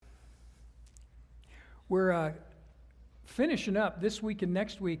We're finishing up this week and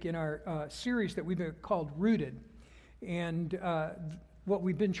next week in our series that we've been called Rooted. And what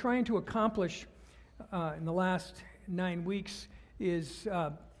we've been trying to accomplish in the last 9 weeks is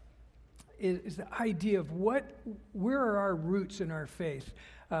the idea of where are our roots in our faith?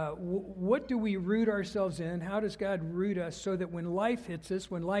 What do we root ourselves in? How does God root us so that when life hits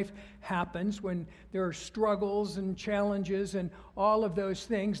us, when life happens, when there are struggles and challenges and all of those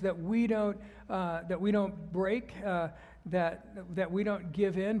things, that we don't break, that we don't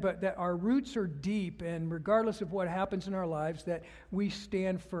give in, but that our roots are deep, and regardless of what happens in our lives, that we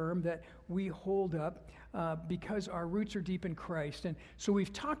stand firm, that we hold up, because our roots are deep in Christ. And so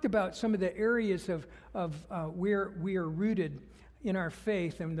we've talked about some of the areas of where we are rooted in our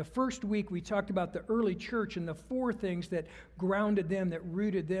faith. And the first week we talked about the early church and the 4 things that grounded them, that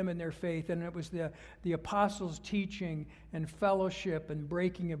rooted them in their faith. And it was the apostles' teaching and fellowship and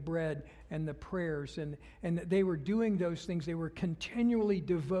breaking of bread and the prayers. And they were doing those things. They were continually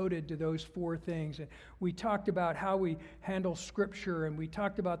devoted to those 4 things. And we talked about how we handle Scripture, and we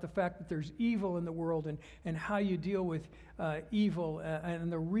talked about the fact that there's evil in the world and how you deal with evil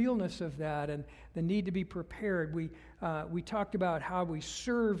and the realness of that and the need to be prepared. We talked about how we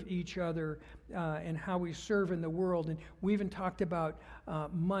serve each other and how we serve in the world. And we even talked about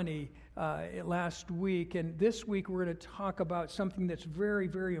money last week. And this week we're going to talk about something that's very,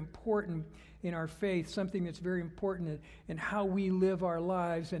 very important in our faith, something that's very important in how we live our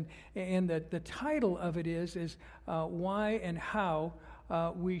lives. And the title of it is Why and How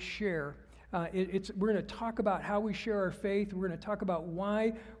We Share. We're going to talk about how we share our faith. We're going to talk about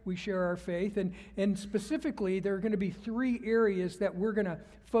why we share our faith. And specifically, there are going to be 3 areas that we're going to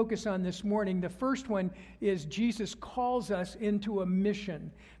focus on this morning. The first one is Jesus calls us into a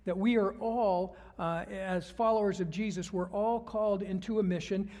mission, that we are all, as followers of Jesus, we're all called into a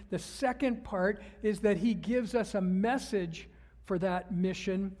mission. The second part is that he gives us a message for that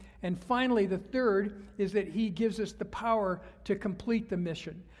mission. And finally, the third is that he gives us the power to complete the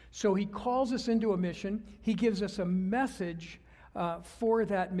mission. So he calls us into a mission, he gives us a message for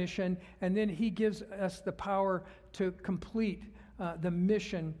that mission, and then he gives us the power to complete the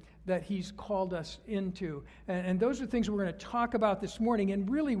mission that he's called us into. And those are things we're going to talk about this morning. And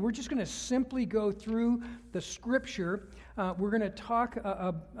really, we're just going to simply go through the Scripture. We're going to talk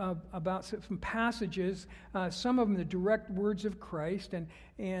about some passages, some of them the direct words of Christ, and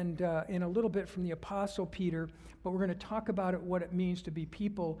in a little bit from the Apostle Peter. But we're going to talk about what it means to be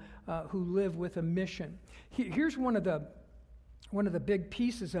people who live with a mission. Here's one of the big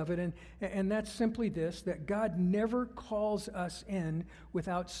pieces of it, and that's simply this, that God never calls us in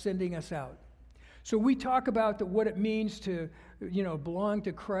without sending us out. So we talk about what it means to, belong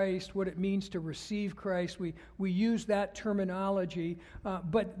to Christ, what it means to receive Christ. We use that terminology,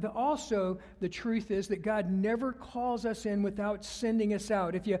 but also the truth is that God never calls us in without sending us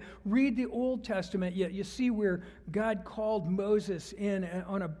out. If you read the Old Testament, you see where God called Moses in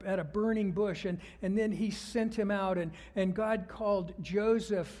at a burning bush, and then he sent him out, and God called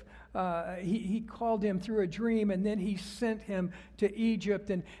Joseph. He called him through a dream, and then he sent him to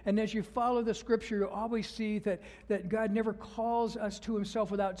Egypt. And as you follow the Scripture, you always see that God never calls us to himself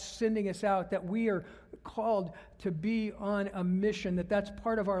without sending us out, that we are called to be on a mission, that's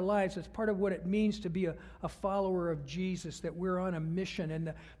part of our lives. That's part of what it means to be a follower of Jesus, that we're on a mission.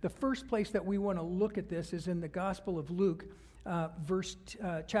 And the first place that we want to look at this is in the Gospel of Luke,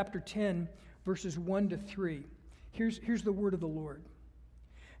 chapter 10, verses 1 to 3. Here's the word of the Lord.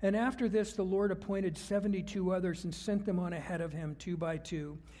 And after this, the Lord appointed 72 others and sent them on ahead of him 2 by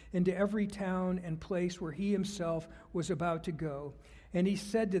 2 into every town and place where he himself was about to go. And he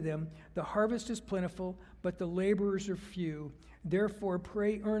said to them, "The harvest is plentiful, but the laborers are few. Therefore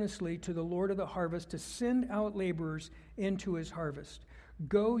pray earnestly to the Lord of the harvest to send out laborers into his harvest.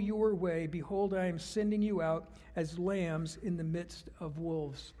 Go your way. Behold, I am sending you out as lambs in the midst of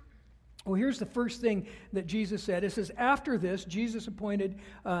wolves." Well, here's the first thing that Jesus said. It says, after this, Jesus appointed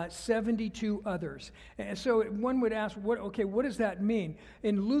 72 others. And so one would ask, what does that mean?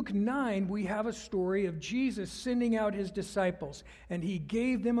 In Luke 9, we have a story of Jesus sending out his disciples. And he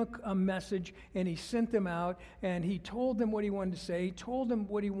gave them a message, and he sent them out, and he told them what he wanted to say. He told them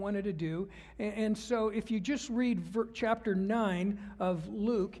what he wanted to do. And so if you just read chapter 9 of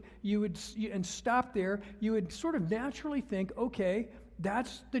Luke, and stop there, you would sort of naturally think, okay,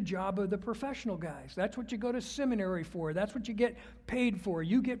 that's the job of the professional guys. That's what you go to seminary for. That's what you get paid for.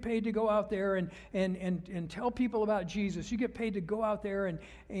 You get paid to go out there and tell people about Jesus. You get paid to go out there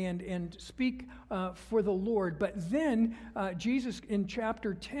and speak for the Lord. But then Jesus, in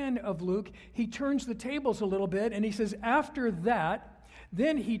chapter 10 of Luke, he turns the tables a little bit, and he says, after that,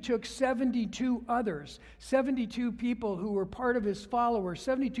 Then he took 72 others, 72 people who were part of his followers,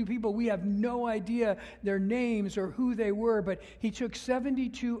 72 people we have no idea their names or who they were, but he took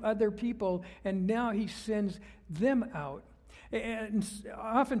 72 other people, and now he sends them out. And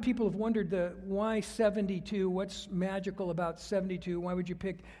often people have wondered why 72, what's magical about 72, why would you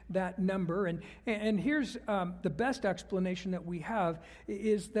pick that number? And here's the best explanation that we have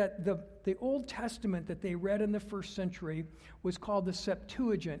is that the Old Testament that they read in the first century was called the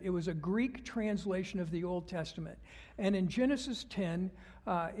Septuagint. It was a Greek translation of the Old Testament. And in Genesis 10,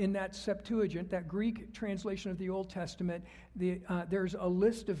 in that Septuagint, that Greek translation of the Old Testament, there's a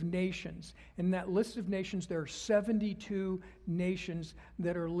list of nations. In that list of nations, there are 72 nations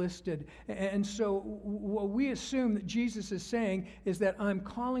that are listed. And so what we assume that Jesus is saying is that I'm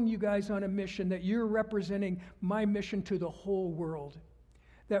calling you guys on a mission, that you're representing my mission to the whole world.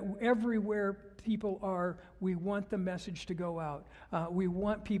 That everywhere people are, we want the message to go out. We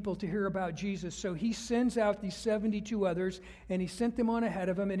want people to hear about Jesus. So he sends out these 72 others, and he sent them on ahead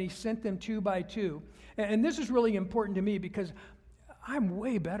of him, and he sent them 2 by 2. And this is really important to me because I'm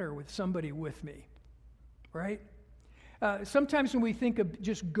way better with somebody with me, right? Sometimes when we think of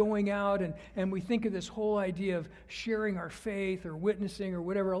just going out and we think of this whole idea of sharing our faith or witnessing or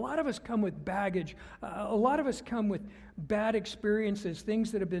whatever, a lot of us come with baggage. A lot of us come with bad experiences,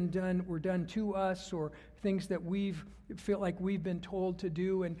 things that have been were done to us, or things that feel like we've been told to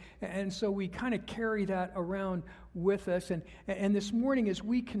do. And so we kind of carry that around with us. And this morning, as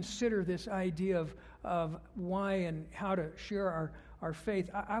we consider this idea of why and how to share our faith,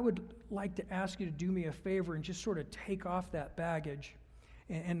 I would like to ask you to do me a favor and just sort of take off that baggage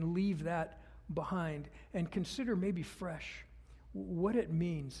and leave that behind and consider maybe fresh what it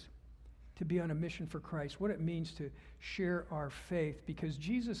means to be on a mission for Christ, what it means to share our faith, because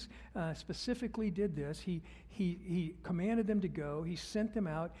Jesus specifically did this. He commanded them to go, he sent them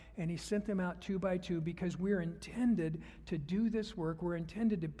out, and he sent them out 2 by 2 because we're intended to do this work. We're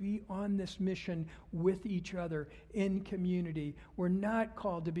intended to be on this mission with each other in community. We're not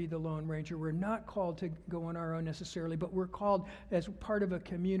called to be the Lone Ranger. We're not called to go on our own necessarily, but we're called as part of a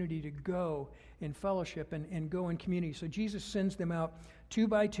community to go in fellowship and go in community. So Jesus sends them out 2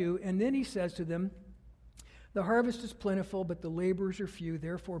 by 2, and then he says to them, "The harvest is plentiful, but the laborers are few.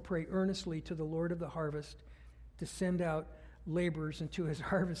 Therefore pray earnestly to the Lord of the harvest to send out laborers into his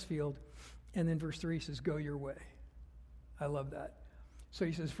harvest field." And then verse 3 says, "Go your way." I love that. So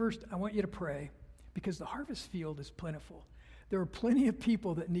he says, first, I want you to pray because the harvest field is plentiful. There are plenty of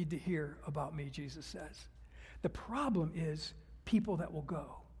people that need to hear about me, Jesus says. The problem is people that will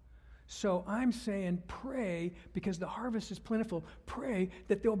go. So I'm saying pray because the harvest is plentiful. Pray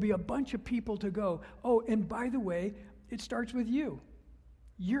that there'll be a bunch of people to go. Oh, and by the way, it starts with you.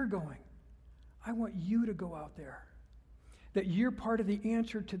 You're going. I want you to go out there. That you're part of the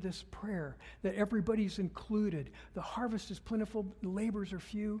answer to this prayer. That everybody's included. The harvest is plentiful. The laborers are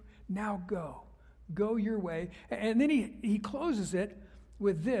few. Now go. Go your way. And then he closes it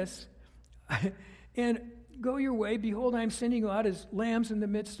with this. And go your way, behold, I am sending you out as lambs in the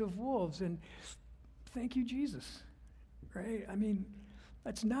midst of wolves. And thank you, Jesus. Right? I mean,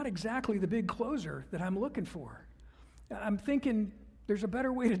 that's not exactly the big closer that I'm looking for. I'm thinking there's a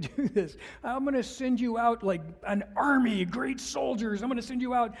better way to do this. I'm going to send you out like an army, great soldiers. I'm going to send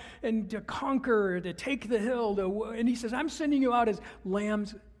you out and to conquer, to take the hill. And he says, I'm sending you out as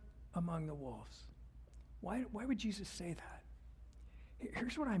lambs among the wolves. Why would Jesus say that?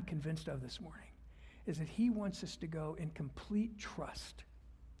 Here's what I'm convinced of this morning. Is that he wants us to go in complete trust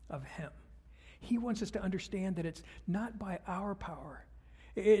of him. He wants us to understand that it's not by our power.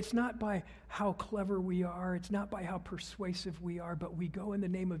 It's not by how clever we are. It's not by how persuasive we are, but we go in the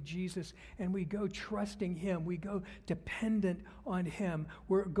name of Jesus and we go trusting him. We go dependent on him.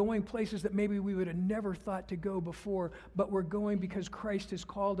 We're going places that maybe we would have never thought to go before, but we're going because Christ has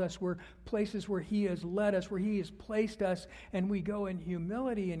called us. We're places where he has led us, where he has placed us, and we go in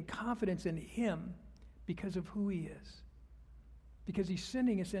humility and confidence in him. Because of who he is. Because he's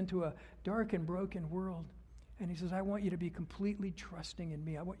sending us into a dark and broken world. And he says, I want you to be completely trusting in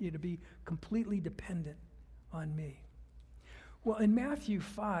me. I want you to be completely dependent on me. Well, in Matthew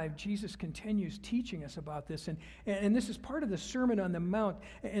 5, Jesus continues teaching us about this. And this is part of the Sermon on the Mount.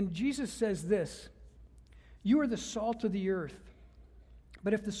 And Jesus says this, "You are the salt of the earth.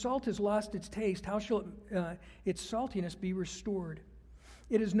 But if the salt has lost its taste, how shall its saltiness be restored?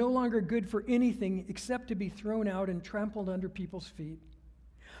 It is no longer good for anything except to be thrown out and trampled under people's feet.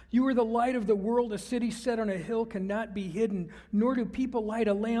 You are the light of the world. A city set on a hill cannot be hidden, nor do people light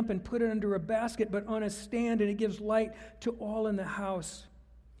a lamp and put it under a basket, but on a stand, and it gives light to all in the house.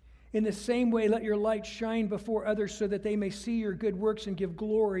 In the same way, let your light shine before others so that they may see your good works and give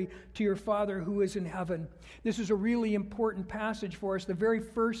glory to your Father who is in heaven. This is a really important passage for us. The very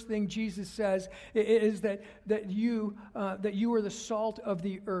first thing Jesus says is that you are the salt of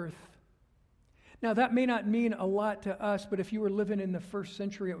the earth. Now, that may not mean a lot to us, but if you were living in the first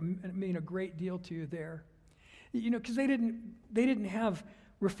century, it would mean a great deal to you there. Because they didn't have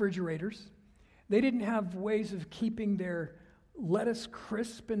refrigerators. They didn't have ways of keeping their lettuce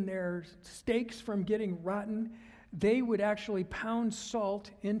crisp and their steaks from getting rotten. They would actually pound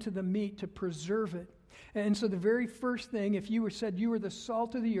salt into the meat to preserve it. And so the very first thing, if you were said you were the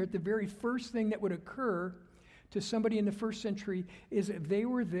salt of the earth, the very first thing that would occur to somebody in the first century is that they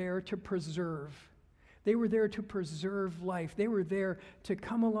were there to preserve. They were there to preserve life. They were there to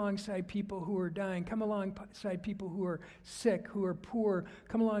come alongside people who are dying, come alongside people who are sick, who are poor,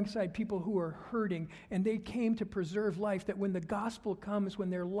 come alongside people who are hurting. And they came to preserve life, that when the gospel comes, when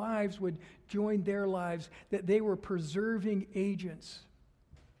their lives would join their lives, that they were preserving agents.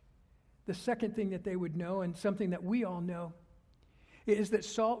 The second thing that they would know, and something that we all know, is that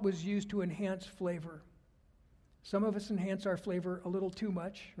salt was used to enhance flavor. Some of us enhance our flavor a little too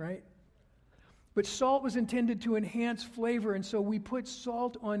much, right? But salt was intended to enhance flavor, and so we put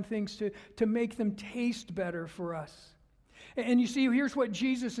salt on things to make them taste better for us. And you see, here's what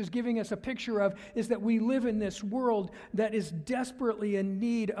Jesus is giving us a picture of, is that we live in this world that is desperately in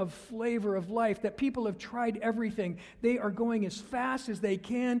need of flavor of life, that people have tried everything. They are going as fast as they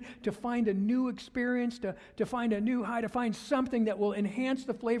can to find a new experience, to find a new high, to find something that will enhance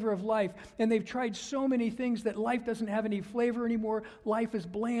the flavor of life. And they've tried so many things that life doesn't have any flavor anymore. Life is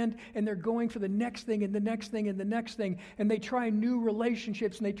bland, and they're going for the next thing and the next thing and the next thing. And they try new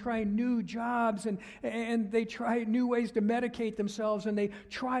relationships, and they try new jobs, and they try new ways to medicate themselves, and they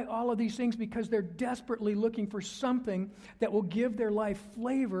try all of these things because they're desperately looking for something that will give their life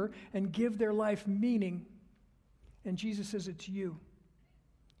flavor and give their life meaning. And Jesus says, it's you.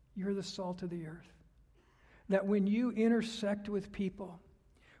 You're the salt of the earth. That when you intersect with people,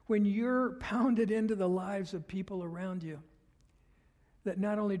 when you're pounded into the lives of people around you, that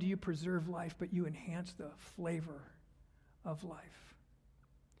not only do you preserve life, but you enhance the flavor of life.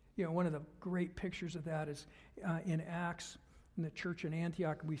 One of the great pictures of that is in Acts, in the church in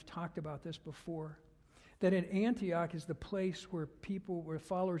Antioch. We've talked about this before. That in Antioch is the place where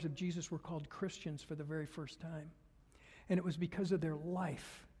followers of Jesus were called Christians for the very first time. And it was because of their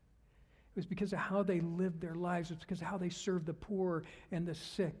life. It was because of how they lived their lives. It was because of how they served the poor and the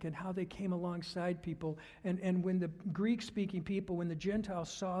sick, and how they came alongside people. And when the Greek-speaking people, when the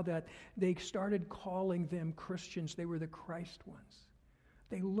Gentiles saw that, they started calling them Christians. They were the Christ ones.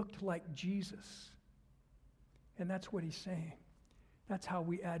 They looked like Jesus. And that's what he's saying. That's how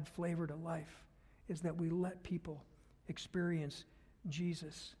we add flavor to life, is that we let people experience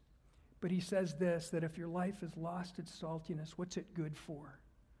Jesus. But he says this, that if your life has lost its saltiness, what's it good for?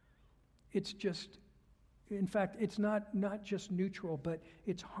 It's just, in fact, it's not just neutral, but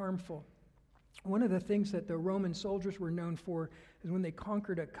it's harmful. One of the things that the Roman soldiers were known for is when they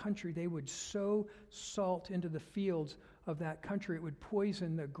conquered a country, they would sow salt into the fields of that country. It would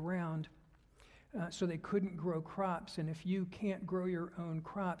poison the ground, so they couldn't grow crops. And if you can't grow your own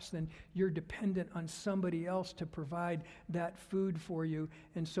crops, then you're dependent on somebody else to provide that food for you.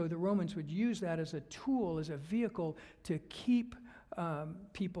 And so the Romans would use that as a tool, as a vehicle to keep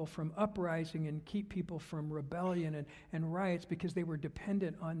people from uprising and keep people from rebellion and riots, because they were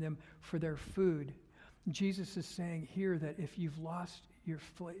dependent on them for their food. Jesus is saying here that if you've lost your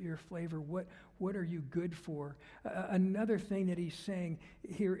flavor, what are you good for? Another thing that he's saying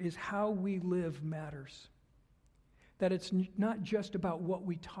here is how we live matters. That it's not just about what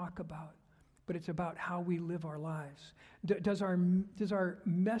we talk about, but it's about how we live our lives. Does our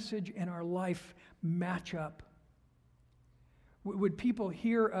message and our life match up? Would people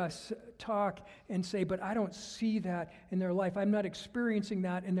hear us talk and say, but I don't see that in their life. I'm not experiencing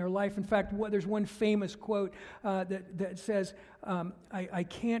that in their life. In fact, there's one famous quote that says, I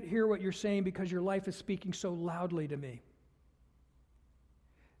can't hear what you're saying because your life is speaking so loudly to me.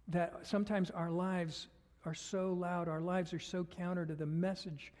 That sometimes our lives are so loud, our lives are so counter to the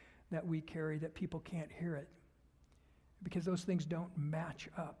message that we carry that people can't hear it, because those things don't match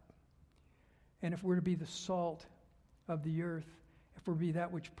up. And if we're to be the salt of the earth, if we're to be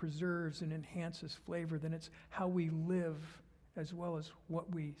that which preserves and enhances flavor, then it's how we live as well as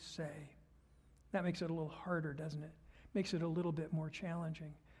what we say. That makes it a little harder, doesn't it? Makes it a little bit more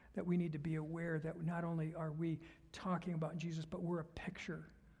challenging, that we need to be aware that not only are we talking about Jesus, but we're a picture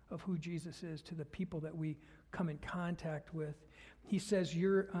of who Jesus is to the people that we come in contact with. He says,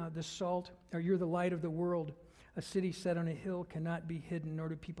 you're the salt, or you're the light of the world. A city set on a hill cannot be hidden, nor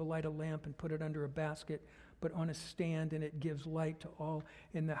do people light a lamp and put it under a basket, but on a stand, and it gives light to all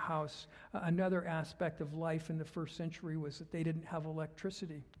in the house. Another aspect of life in the first century was that they didn't have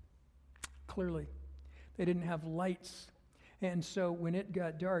electricity. Clearly, they didn't have lights. And so when it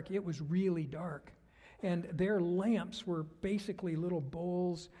got dark, it was really dark. And their lamps were basically little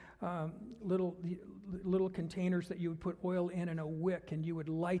bowls, little containers that you would put oil in a wick, and you would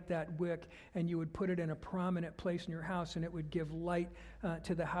light that wick, and you would put it in a prominent place in your house, and it would give light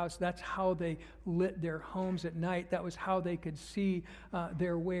to the house. That's how they lit their homes at night. That was how they could see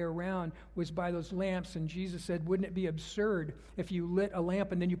their way around, was by those lamps. And Jesus said, wouldn't it be absurd if you lit a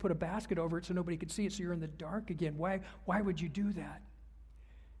lamp and then you put a basket over it so nobody could see it, so you're in the dark again? Why would you do that?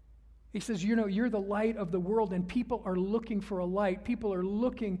 He says, you're the light of the world, and people are looking for a light. People are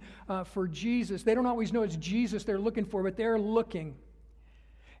looking for Jesus. They don't always know it's Jesus they're looking for, but they're looking.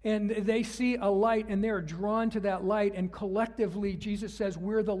 And they see a light, and they're drawn to that light. And collectively, Jesus says,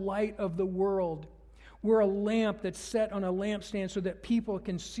 we're the light of the world. We're a lamp that's set on a lampstand so that people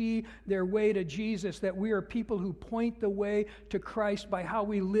can see their way to Jesus, that we are people who point the way to Christ by how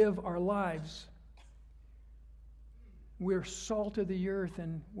we live our lives. We're salt of the earth,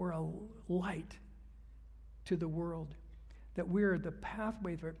 and we're a light to the world. That we're the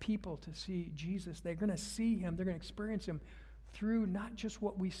pathway for people to see Jesus. They're going to see him. They're going to experience him through not just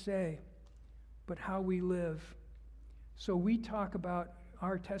what we say, but how we live. So we talk about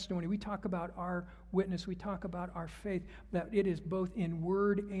our testimony. We talk about our witness. We talk about our faith, that it is both in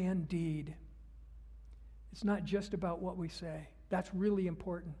word and deed. It's not just about what we say. That's really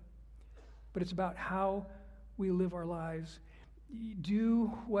important. But it's about how we live our lives.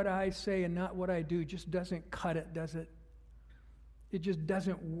 Do what I say and not what I do just doesn't cut it, does it? It just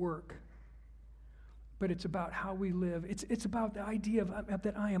doesn't work. But it's about how we live. It's about the idea of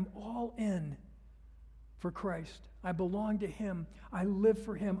that I am all in for Christ. I belong to him. I live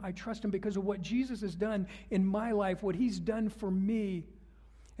for him. I trust him because of what Jesus has done in my life, what he's done for me.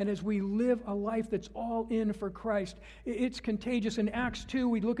 And as we live a life that's all in for Christ, it's contagious. In Acts 2,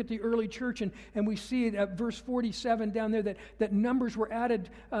 we look at the early church and we see that verse 47 down there that numbers were added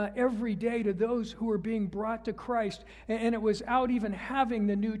every day to those who were being brought to Christ. And it was out even having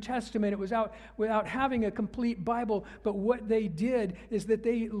the New Testament. It was out without having a complete Bible. But what they did is that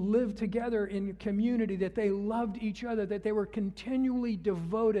they lived together in community, that they loved each other, that they were continually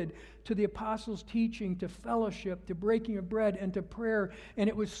devoted to the apostles' teaching, to fellowship, to breaking of bread, and to prayer. And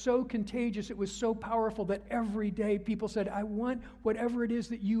it was so contagious, it was so powerful that every day people said, I want whatever it is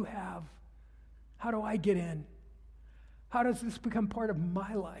that you have. How do I get in? How does this become part of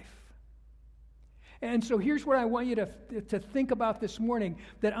my life? And so here's what I want you to think about this morning,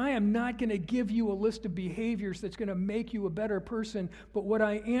 that I am not going to give you a list of behaviors that's going to make you a better person, but what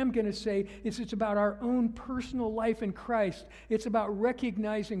I am going to say is it's about our own personal life in Christ. It's about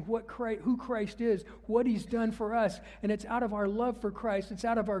recognizing who Christ is, what he's done for us, and it's out of our love for Christ, it's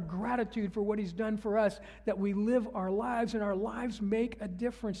out of our gratitude for what he's done for us that we live our lives, and our lives make a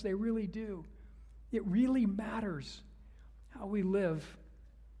difference. They really do. It really matters how we live.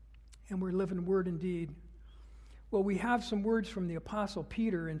 And we're living word and deed. Well, we have some words from the Apostle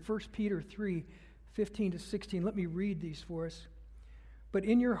Peter in 1 Peter 3, 15 to 16. Let me read these for us. But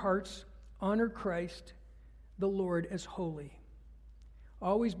in your hearts, honor Christ, the Lord, as holy,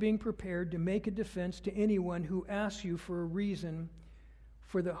 always being prepared to make a defense to anyone who asks you for a reason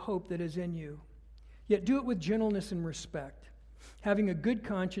for the hope that is in you. Yet do it with gentleness and respect, having a good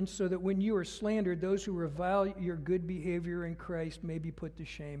conscience, so that when you are slandered, those who revile your good behavior in Christ may be put to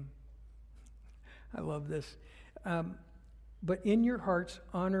shame. I love this. But in your hearts,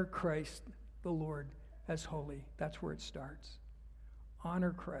 honor Christ, the Lord, as holy. That's where it starts.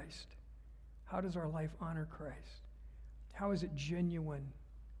 Honor Christ. How does our life honor Christ? How is it genuine?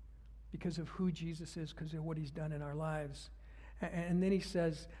 Because of who Jesus is, because of what he's done in our lives. And then he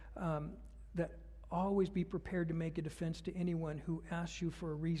says that always be prepared to make a defense to anyone who asks you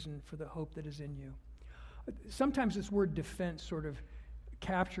for a reason for the hope that is in you. Sometimes this word defense sort of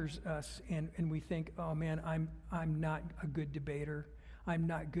captures us, and we think, oh man, I'm not a good debater. I'm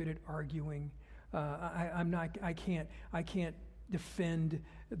not good at arguing. I can't defend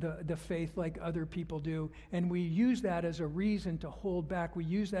the faith like other people do. And we use that as a reason to hold back. We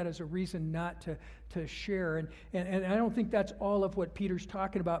use that as a reason not to share. And I don't think that's all of what Peter's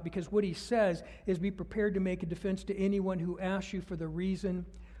talking about, because what he says is be prepared to make a defense to anyone who asks you for the reason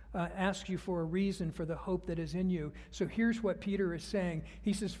asks you for a reason for the hope that is in you. So here's what Peter is saying.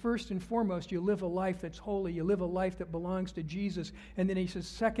 He says, first and foremost, you live a life that's holy. You live a life that belongs to Jesus. And then he says,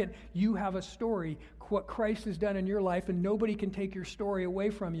 second, you have a story, what Christ has done in your life, and nobody can take your story away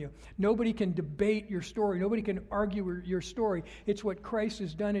from you. Nobody can debate your story. Nobody can argue your story. It's what Christ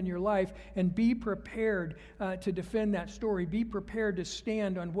has done in your life, and be prepared to defend that story. Be prepared to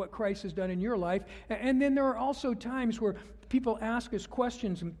stand on what Christ has done in your life. And then there are also times where people ask us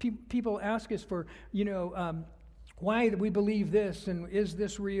questions, and people ask us for, why do we believe this, and is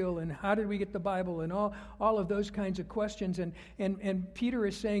this real, and how did we get the Bible, and all of those kinds of questions. And Peter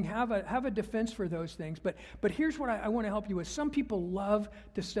is saying, have a defense for those things. But here's what I want to help you with. Some people love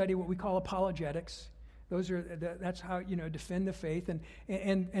to study what we call apologetics. That's how, defend the faith,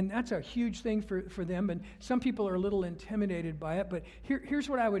 and that's a huge thing for them. And some people are a little intimidated by it. But here's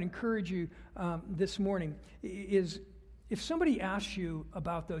what I would encourage you this morning is, if somebody asks you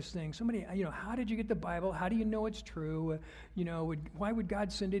about those things, how did you get the Bible? How do you know it's true? Why would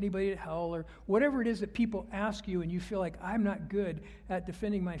God send anybody to hell? Or whatever it is that people ask you and you feel like, I'm not good at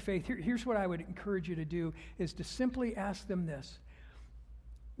defending my faith. Here's what I would encourage you to do, is to simply ask them this.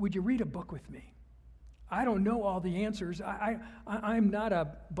 Would you read a book with me? I don't know all the answers. I'm not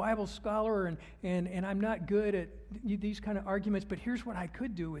a Bible scholar, and I'm not good at these kind of arguments, but here's what I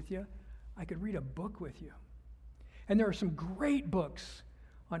could do with you. I could read a book with you. And there are some great books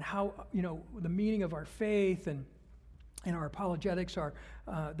on how, the meaning of our faith, and our apologetics are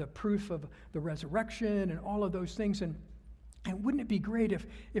the proof of the resurrection and all of those things. And wouldn't it be great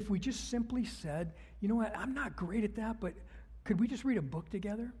if we just simply said, you know what, I'm not great at that, but could we just read a book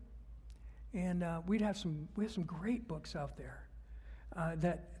together? And we have some great books out there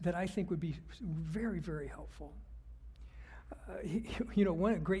that I think would be very, very helpful.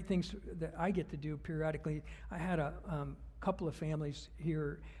 One of the great things that I get to do periodically, I had a couple of families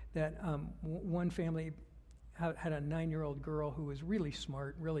here that one family had a 9-year-old girl who was really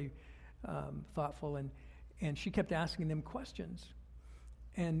smart, really thoughtful, and she kept asking them questions.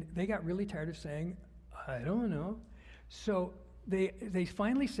 And they got really tired of saying, I don't know. So they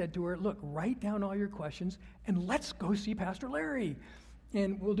finally said to her, look, write down all your questions, and let's go see Pastor Larry,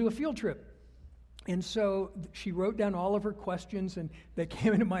 and we'll do a field trip. And so she wrote down all of her questions, and they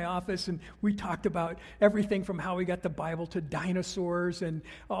came into my office, and we talked about everything from how we got the Bible to dinosaurs and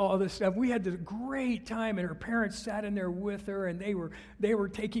all this stuff. We had this great time, and her parents sat in there with her, and they were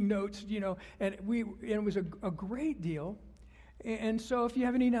taking notes, and it was a great deal. And so if you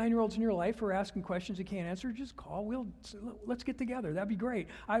have any 9-year-olds in your life who are asking questions you can't answer, just call. Let's get together. That'd be great.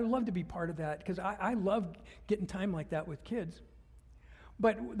 I would love to be part of that, because I love getting time like that with kids.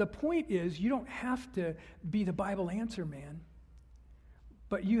 But the point is, you don't have to be the Bible answer man,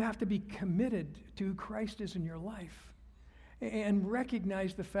 but you have to be committed to who Christ is in your life, and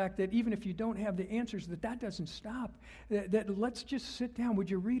recognize the fact that even if you don't have the answers, that doesn't stop. That let's just sit down.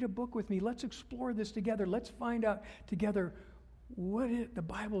 Would you read a book with me? Let's explore this together. Let's find out together what the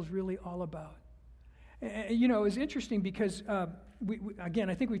Bible is really all about. It's interesting because, again,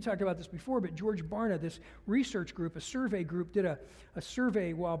 I think we talked about this before, but George Barna, this research group, a survey group, did a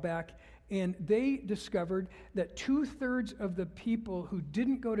survey a while back, and they discovered that 2/3 of the people who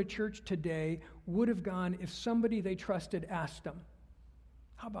didn't go to church today would have gone if somebody they trusted asked them.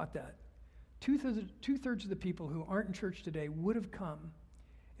 How about that? Two-thirds of the people who aren't in church today would have come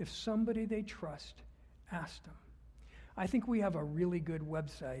if somebody they trust asked them. I think we have a really good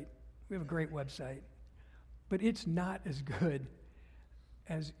website. We have a great website. But it's not as good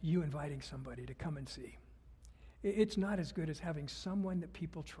as you inviting somebody to come and see. It's not as good as having someone that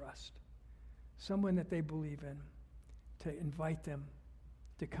people trust, someone that they believe in, to invite them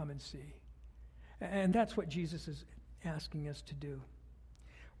to come and see. And that's what Jesus is asking us to do.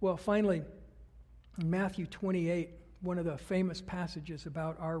 Well, finally, in Matthew 28, one of the famous passages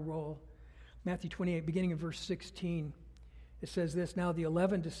about our role, Matthew 28, beginning in verse 16, it says this, "Now the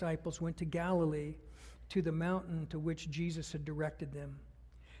 11 disciples went to Galilee, to the mountain to which Jesus had directed them.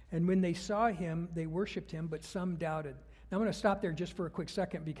 And when they saw him, they worshiped him, but some doubted." Now I'm going to stop there just for a quick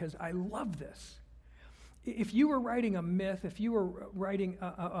second, because I love this. If you were writing a myth, if you were writing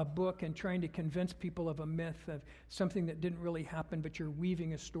a book and trying to convince people of a myth, of something that didn't really happen, but you're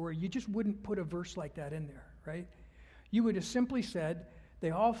weaving a story, you just wouldn't put a verse like that in there, right? You would have simply said, they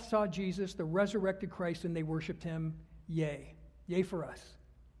all saw Jesus, the resurrected Christ, and they worshiped him. Yay. Yay for us,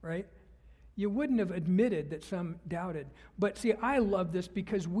 right? You wouldn't have admitted that some doubted. But see, I love this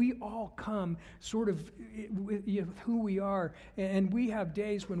because we all come sort of with who we are. And we have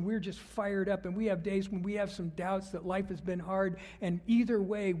days when we're just fired up, and we have days when we have some doubts that life has been hard. And either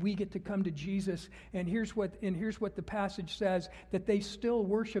way, we get to come to Jesus. And here's what the passage says, that they still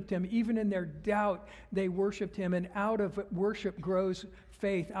worshiped him. Even in their doubt, they worshiped him. And out of worship grows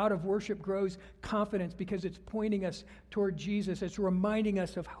faith. Out of worship grows confidence, because it's pointing us toward Jesus. It's reminding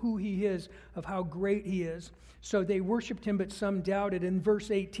us of who he is, of how great he is. So they worshiped him, but some doubted. In verse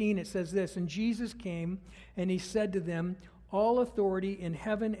 18, it says this, "And Jesus came, and he said to them, 'All authority in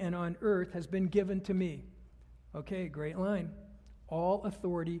heaven and on earth has been given to me.'" Okay, great line. All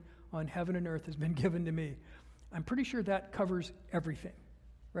authority on heaven and earth has been given to me. I'm pretty sure that covers everything,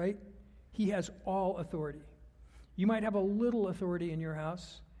 right? He has all authority. You might have a little authority in your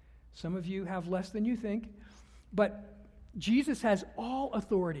house. Some of you have less than you think. But Jesus has all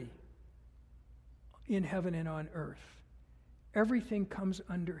authority in heaven and on earth. Everything comes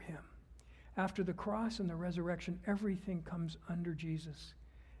under him. After the cross and the resurrection, everything comes under Jesus.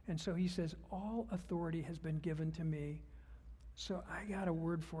 And so he says, all authority has been given to me. So I got a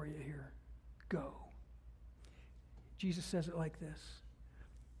word for you here. Go. Jesus says it like this.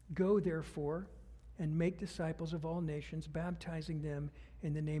 "Go, therefore, and make disciples of all nations, baptizing them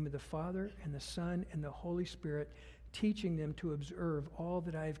in the name of the Father and the Son and the Holy Spirit, teaching them to observe all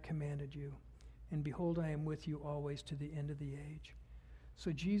that I have commanded you. And behold, I am with you always to the end of the age."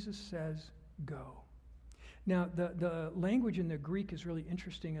 So Jesus says, go. Now, the language in the Greek is really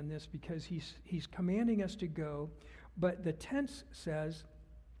interesting on this, because he's commanding us to go, but the tense says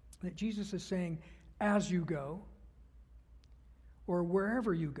that Jesus is saying, as you go, or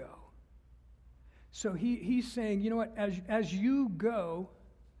wherever you go. So he's saying, you know what, as you go,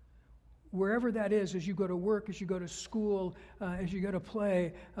 wherever that is, as you go to work, as you go to school, as you go to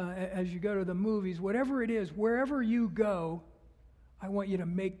play, as you go to the movies, whatever it is, wherever you go, I want you to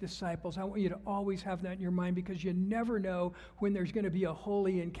make disciples. I want you to always have that in your mind, because you never know when there's going to be a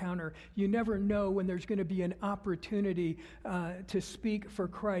holy encounter. You never know when there's going to be an opportunity to speak for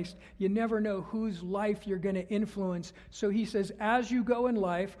Christ. You never know whose life you're going to influence. So he says, as you go in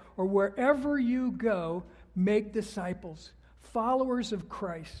life, or wherever you go, make disciples, followers of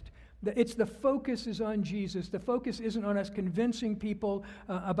Christ. The focus is on Jesus. The focus isn't on us convincing people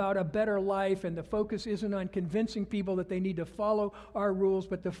about a better life, and the focus isn't on convincing people that they need to follow our rules,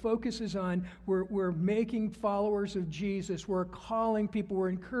 but the focus is on we're making followers of Jesus. We're calling people, we're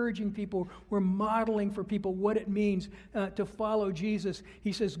encouraging people, we're modeling for people what it means to follow Jesus.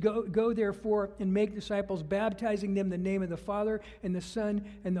 He says, go therefore and make disciples, baptizing them in the name of the Father and the Son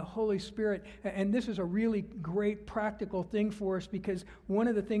and the Holy Spirit. And this is a really great practical thing for us, because one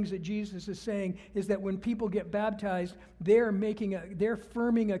of the things that Jesus is saying is that when people get baptized, they're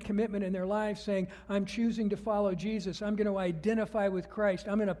firming a commitment in their lives, saying, I'm choosing to follow Jesus. I'm going to identify with Christ.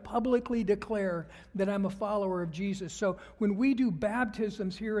 I'm going to publicly declare that I'm a follower of Jesus. So when we do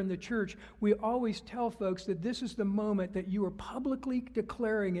baptisms here in the church, we always tell folks that this is the moment that you are publicly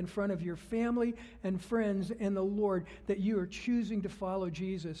declaring in front of your family and friends and the Lord that you are choosing to follow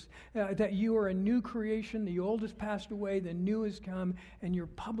Jesus, that you are a new creation. The old has passed away, the new has come, and you're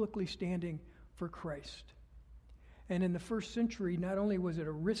publicly standing for Christ. And in the first century, not only was it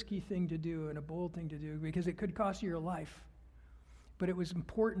a risky thing to do and a bold thing to do, because it could cost you your life, but it was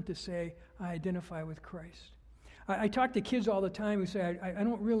important to say, I identify with Christ. I talk to kids all the time who say, I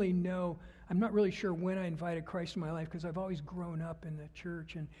don't really know, I'm not really sure when I invited Christ in my life, because I've always grown up in the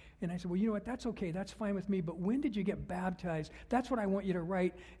church. And I said, well, you know what, that's okay, that's fine with me, but when did you get baptized? That's what I want you to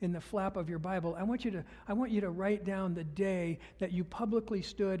write in the flap of your Bible. I want you to write down the day that you publicly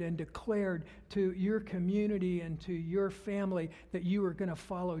stood and declared to your community and to your family that you were going to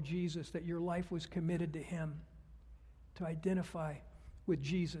follow Jesus, that your life was committed to him, to identify with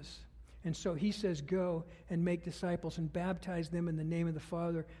Jesus. And so he says, go and make disciples and baptize them in the name of the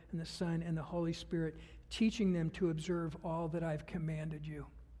Father and the Son and the Holy Spirit, teaching them to observe all that I've commanded you.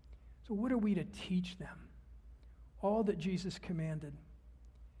 So what are we to teach them? All that Jesus commanded.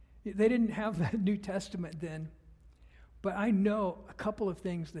 They didn't have the New Testament then, but I know a couple of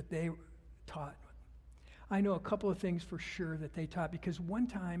things that they taught. I know a couple of things for sure that they taught, because one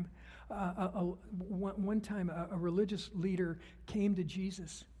time a religious leader came to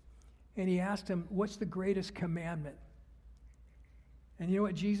Jesus, and he asked him, what's the greatest commandment? And you know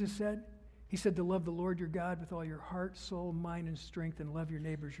what Jesus said? He said to love the Lord your God with all your heart, soul, mind, and strength, and love your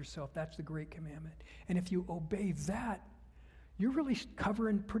neighbors yourself. That's the great commandment. And if you obey that, you're really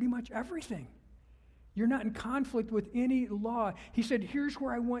covering pretty much everything. You're not in conflict with any law. He said, here's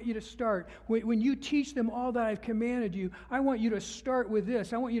where I want you to start. When you teach them all that I've commanded you, I want you to start with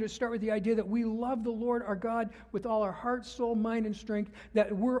this. I want you to start with the idea that we love the Lord our God with all our heart, soul, mind, and strength,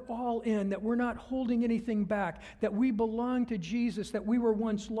 that we're all in, that we're not holding anything back, that we belong to Jesus, that we were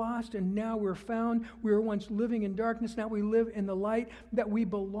once lost and now we're found. We were once living in darkness, now we live in the light, that we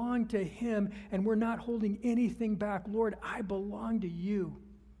belong to Him and we're not holding anything back. Lord, I belong to you.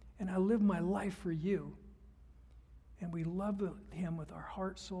 And I live my life for you. And we love Him with our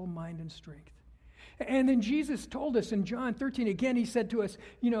heart, soul, mind, and strength. And then Jesus told us in John 13, again, He said to us,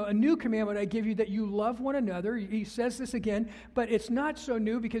 a new commandment I give you, that you love one another. He says this again, but it's not so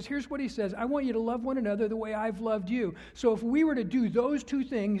new, because here's what He says. I want you to love one another the way I've loved you. So if we were to do those two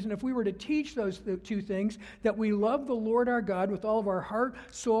things, and if we were to teach those two things, that we love the Lord our God with all of our heart,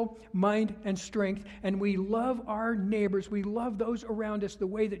 soul, mind, and strength, and we love our neighbors, we love those around us the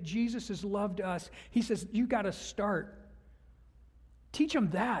way that Jesus has loved us, He says, you got to start. Teach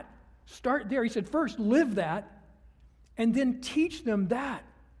them that. Start there. He said, first, live that, and then teach them that.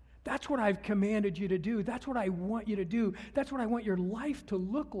 That's what I've commanded you to do. That's what I want you to do. That's what I want your life to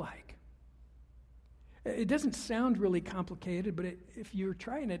look like. It doesn't sound really complicated, but if you're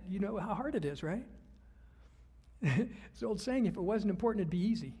trying it, you know how hard it is, right? It's the old saying, if it wasn't important, it'd be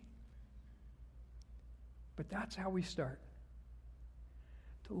easy. But that's how we start.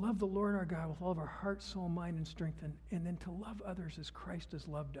 To love the Lord our God with all of our heart, soul, mind, and strength, and then to love others as Christ has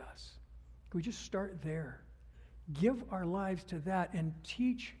loved us. Can we just start there? Give our lives to that and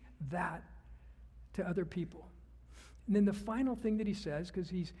teach that to other people. And then the final thing that He says, because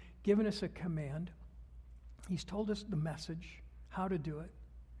He's given us a command, He's told us the message, how to do it.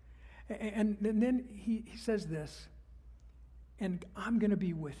 And then he says this, and I'm going to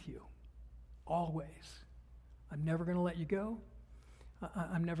be with you always. I'm never going to let you go.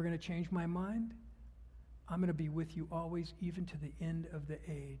 I'm never going to change my mind. I'm going to be with you always, even to the end of the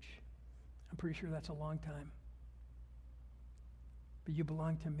age. I'm pretty sure that's a long time. But you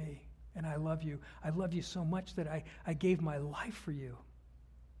belong to me, and I love you. I love you so much that I gave my life for you.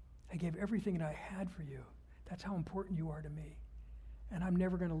 I gave everything that I had for you. That's how important you are to me. And I'm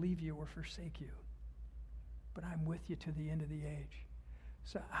never going to leave you or forsake you. But I'm with you to the end of the age.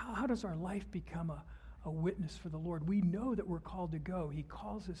 So how does our life become a witness for the Lord? We know that we're called to go. He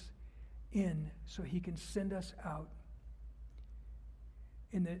calls us in so He can send us out.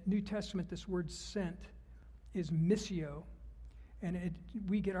 In the New Testament, this word sent is missio, and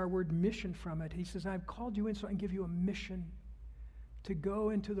we get our word mission from it. He says, I've called you in so I can give you a mission to go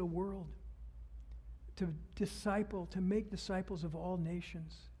into the world, to disciple, to make disciples of all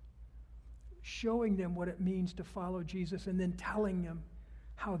nations, showing them what it means to follow Jesus, and then telling them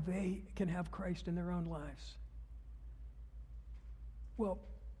how they can have Christ in their own lives. Well,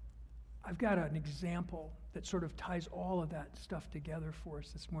 I've got an example that sort of ties all of that stuff together for us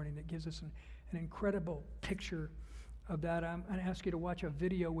this morning, that gives us an incredible picture of that. I'm going to ask you to watch a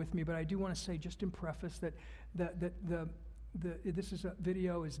video with me, but I do want to say just in preface that this is a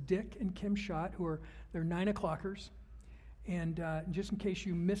video is Dick and Kim Schott, they're 9 o'clockers, and just in case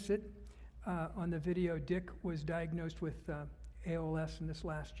you miss it, on the video, Dick was diagnosed with ALS in this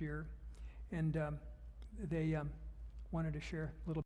last year, and they wanted to share a little